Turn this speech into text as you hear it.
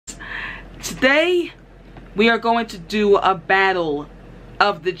Today we are going to do a battle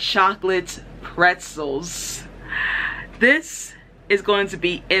of the chocolate pretzels. This is going to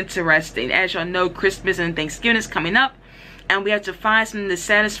be interesting. As y'all know, Christmas and Thanksgiving is coming up, and we have to find something to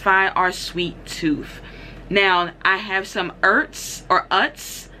satisfy our sweet tooth. Now, I have some Utz.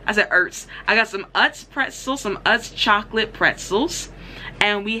 I said Utz. I got some Utz pretzels, some Utz chocolate pretzels,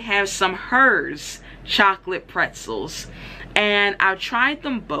 and we have some Herr's chocolate pretzels. And I've tried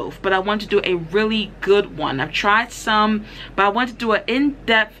them both, but I want to do a really good one. I've tried some, but I want to do an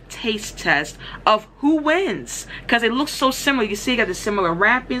in-depth taste test of who wins, because they look so similar. You can see I got the similar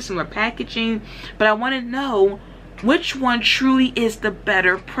wrapping, similar packaging, but I want to know which one truly is the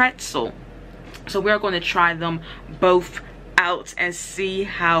better pretzel. So we're going to try them both out and see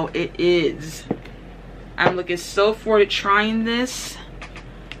how it is. I'm looking so forward to trying this.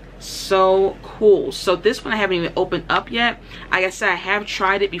 So cool. So this one I haven't even opened up yet. Like I said, I have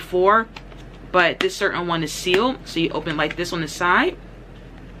tried it before, but this certain one is sealed. So you open like this on the side,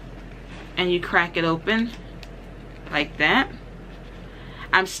 and you crack it open like that.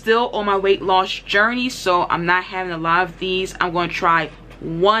 I'm still on my weight loss journey, so I'm not having a lot of these. I'm going to try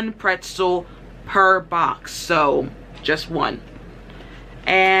one pretzel per box, so just one.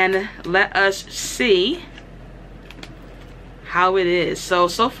 And let us see how it is. So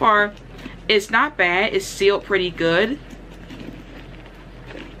far it's not bad. It's sealed pretty good.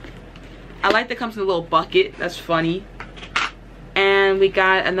 I like that it comes in a little bucket. That's funny. And we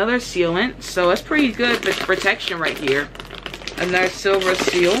got another sealant, so it's pretty good for protection right here. Another silver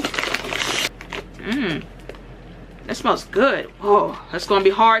seal. That smells good. Oh, that's gonna be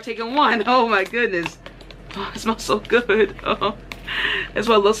hard taking one. Oh my goodness. Oh, it smells so good. Oh, that's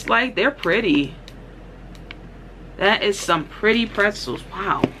what it looks like. They're pretty. That is some pretty pretzels.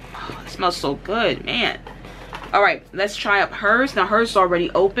 Wow. Oh, it smells so good, man. All right, let's try up Herr's. Now, Herr's is already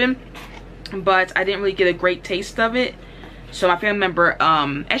open, but I didn't really get a great taste of it. So my family member,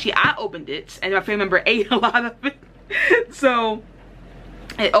 actually I opened it, and my family member ate a lot of it. So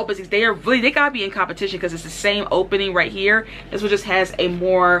it opens. They gotta be in competition because it's the same opening right here. This one just has a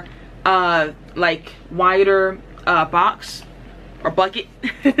more like wider box or bucket.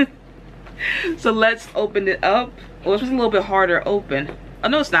 So let's open it up. Oh, this was a little bit harder to open. Oh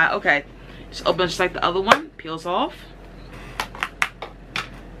no, it's not. Okay, just open just like the other one. Peels off.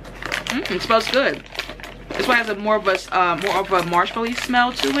 It smells good. This one has a more of a marshmallow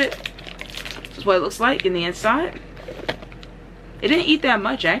smell to it. This is what it looks like in the inside. It didn't eat that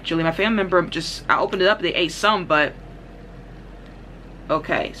much actually. My family member I opened it up. They ate some, but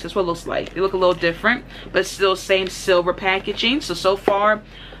okay. So that's what it looks like. They look a little different, but still same silver packaging. So far,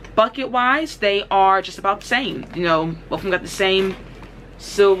 bucket wise, they are just about the same. You know, both of them got the same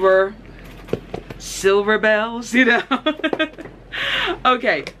silver bells, you know.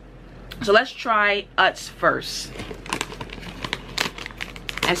 Okay, so let's try Utz first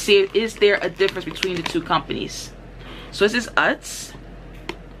and see is there a difference between the two companies. So this is Utz.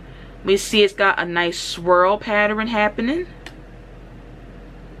 We see it's got a nice swirl pattern happening.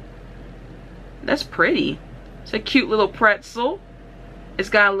 That's pretty. It's a cute little pretzel. It's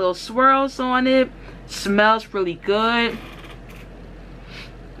got little swirls on it. Smells really good.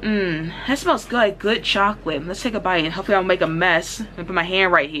 That smells good. Good chocolate. Let's take a bite and hopefully I don't make a mess. I'm gonna put my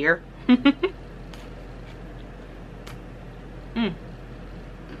hand right here.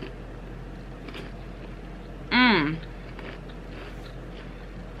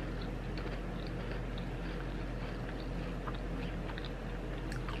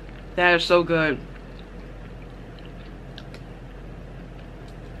 That is so good.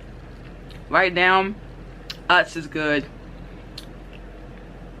 Right now, Utz is good.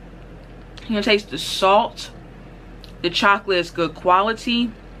 You're gonna taste the salt. The chocolate is good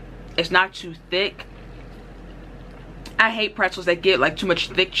quality. It's not too thick. I hate pretzels that get like too much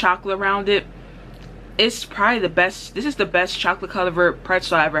thick chocolate around it. It's probably the best. This is the best chocolate covered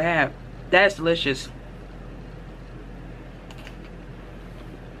pretzel I ever had. That is delicious.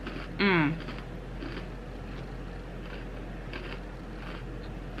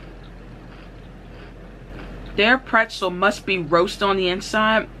 Their pretzel must be roasted on the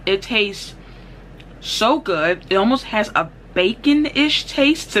inside. It tastes so good. It almost has a bacon-ish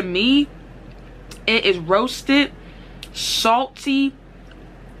taste to me. It is roasted, salty.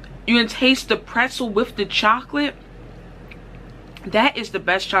 You can taste the pretzel with the chocolate. That is the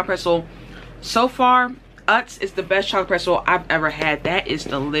best chocolate pretzel so far. Utz is the best chocolate pretzel I've ever had. That is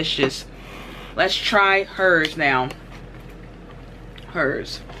delicious. Let's try Herr's now.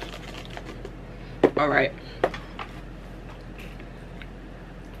 Herr's. All right.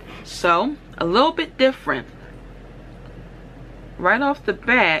 So, a little bit different. Right off the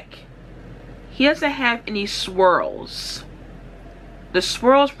back, he doesn't have any swirls. The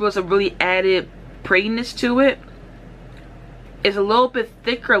swirls was a really added prettiness to it. It's a little bit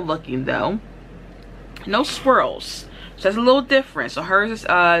thicker looking though. No swirls. So that's a little different. So hers is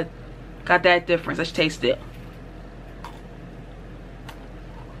got that difference. Let's taste it.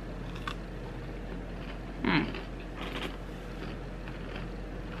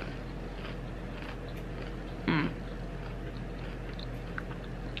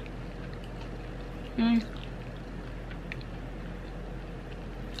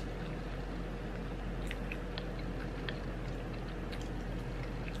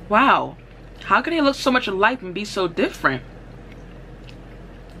 Wow, how can they look so much alike and be so different?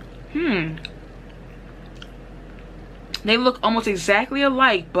 They look almost exactly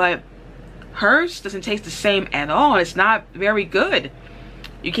alike, but hers doesn't taste the same at all. It's not very good.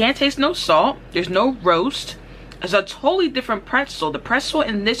 You can't taste no salt. There's no roast. It's a totally different pretzel. The pretzel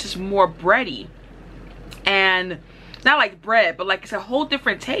in this is more bready. And not like bread, but like it's a whole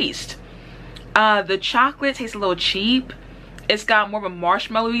different taste. The chocolate tastes a little cheap. It's got more of a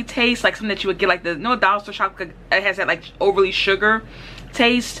marshmallowy taste, like something that you would get like the dollar store chocolate. It has that like overly sugar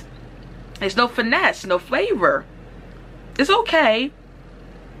taste. There's no finesse, no flavor. It's okay,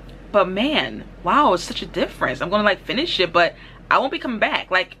 but man, wow, it's such a difference. I'm gonna like finish it, but I won't be coming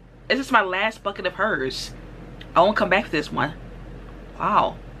back. Like, this is my last bucket of hers. I won't come back for this one.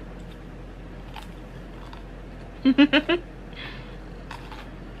 Wow.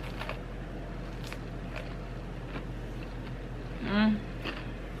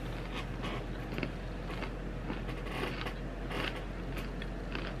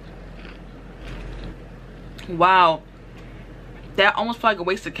 Wow, that almost felt like a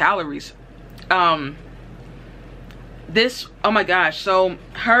waste of calories. This, oh my gosh, so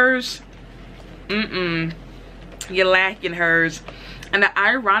hers, you're lacking hers. And the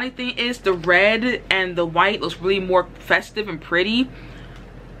ironic thing is the red and the white looks really more festive and pretty,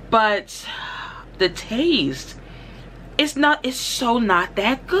 but the taste, it's so not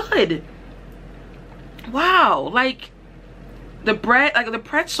that good. Wow, like the bread, like the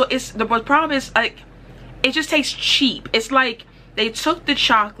pretzel is, the problem is like, it just tastes cheap. It's like they took the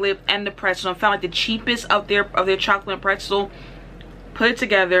chocolate and the pretzel and found like the cheapest of their chocolate and pretzel, put it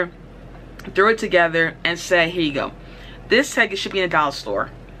together, threw it together, and said, here you go. This tag should be in a dollar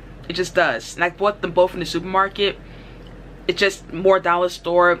store. It just does. And I bought them both in the supermarket. It's just more dollar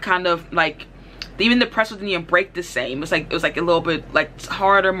store, kind of like, even the pretzel didn't even break the same. It was like a little bit like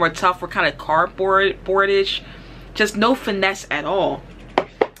harder, more tougher, kind of cardboardish. Just no finesse at all.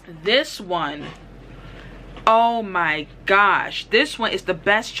 This one, oh my gosh, this one is the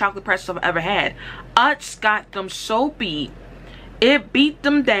best chocolate pretzel I've ever had. Utz got them so beat. It beat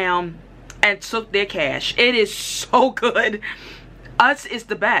them down and took their cash. It is so good. Utz is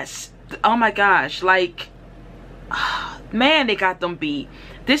the best. Oh my gosh, like, man, they got them beat.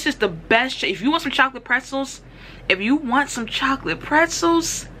 This is the best. If you want some chocolate pretzels,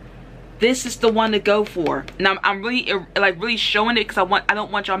 this is the one to go for. Now I'm really showing it because I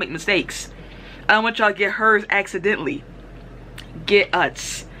don't want y'all to make mistakes. I don't want y'all to get hers accidentally. Get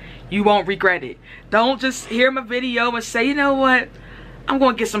Utz. You won't regret it. Don't just hear my video and say, you know what, I'm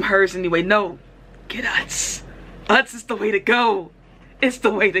gonna get some hers anyway. No, get Utz. Utz is the way to go. It's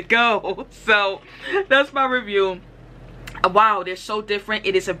the way to go. So that's my review. Wow, they're so different.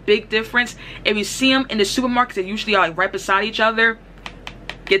 It is a big difference. If you see them in the supermarkets, they usually are like right beside each other.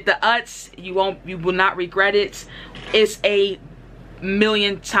 Get the Utz. You will not regret it. It's a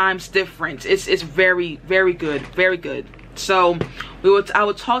million times different. It's very, very good. Very good. So I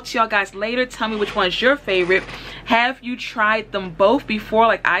will talk to y'all guys later. Tell me which one is your favorite. Have you tried them both before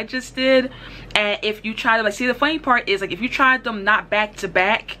like I just did? And if you tried it, like, see, the funny part is, like, if you tried them not back to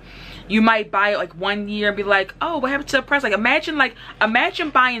back, you might buy it like 1 year and be like, oh, what happened to the price? Like imagine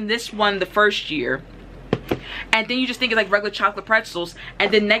buying this one the first year and then you just think it's like regular chocolate pretzels,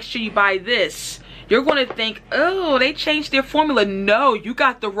 and then next year you buy this. You're going to think, oh, they changed their formula. No, you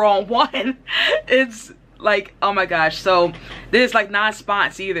got the wrong one. It's like, oh my gosh. So this is like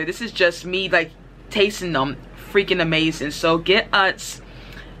non-spons either. This is just me like tasting them. Freaking amazing. So get Utz.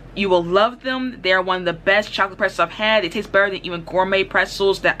 You will love them. They're one of the best chocolate pretzels I've had. They taste better than even gourmet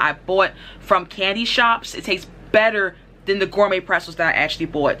pretzels that I bought from candy shops. It tastes better than the gourmet pretzels that I actually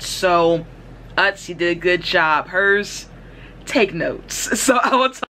bought. So Utz, you did a good job. Hers, take notes. So I will